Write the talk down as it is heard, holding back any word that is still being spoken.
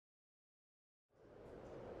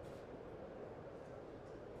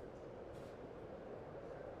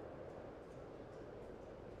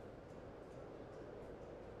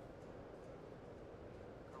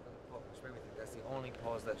only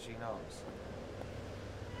pose that she knows.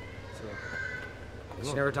 So,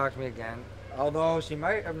 she never talked to me again. Although she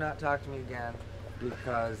might have not talked to me again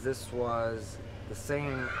because this was the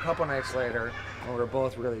same couple nights later when we were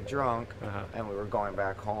both really drunk and we were going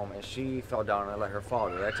back home and she fell down and I let her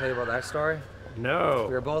fall. Did I tell you about that story? No.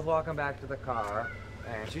 We were both walking back to the car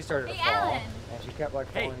and she started to fall. Alan. And she kept like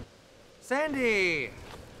falling. Sandy!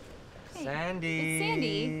 Hey, Sandy! it's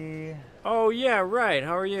Sandy. Oh, yeah, right.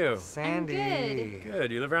 How are you? Sandy! I'm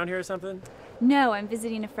Good. You live around here or something? No, I'm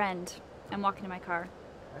visiting a friend. I'm walking to my car.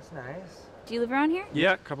 That's nice. Do you live around here?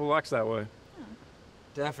 Yeah, a couple blocks that way.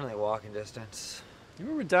 Definitely walking distance. You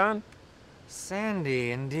remember Don?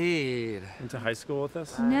 Sandy, indeed. Went to high school with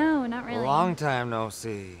us? No, not really. A long time no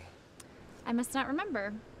see. I must not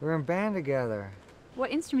remember. We were in band together.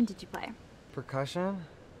 What instrument did you play? Percussion?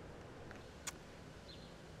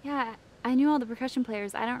 Yeah, I knew all the percussion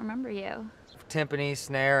players. I don't remember you. Timpani,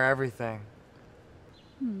 snare, everything.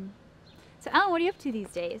 So, Alan, what are you up to these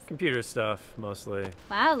days? Computer stuff, mostly.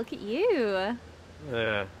 Wow, look at you.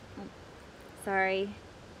 Yeah. Sorry.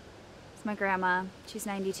 It's my grandma. She's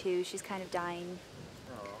 92. She's kind of dying.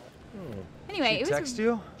 Anyway, She it was. text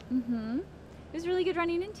you? Mm-hmm. It was really good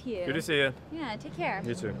running into you. Good to see you. Yeah, take care.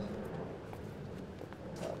 You too.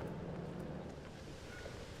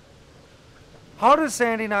 How does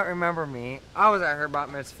Sandy not remember me? I was at her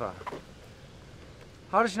bat mitzvah.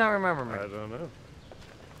 How does she not remember me? I don't know.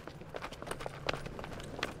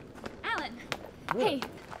 Alan! Hey!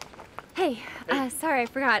 Hey, sorry, I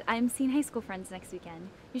forgot. I'm seeing high school friends next weekend.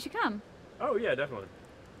 You should come. Oh, yeah, definitely.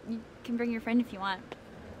 You can bring your friend if you want.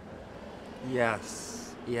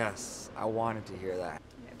 Yes, yes. I wanted to hear that.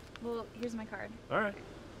 Okay. Well, here's my card. All right.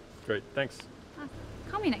 Great. Thanks.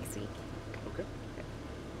 Call me next week. Okay.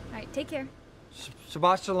 All right, take care.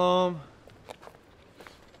 Shabbat shalom.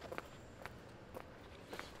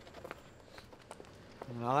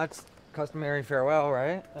 Well, that's customary farewell,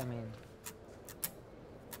 right? I mean,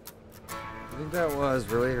 you think that was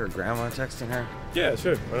really her grandma texting her? Yeah,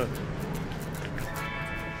 sure. Why not?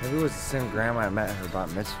 Maybe it was the same grandma I met at her bat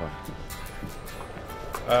mitzvah.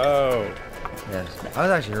 Oh. Yes, that was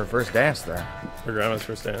actually her first dance there. Her grandma's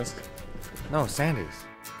first dance? No, Sandy's.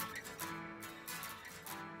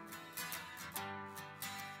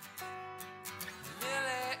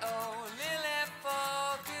 Lily, oh Lily,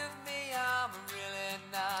 forgive me, I'm really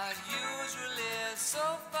not usually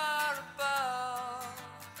so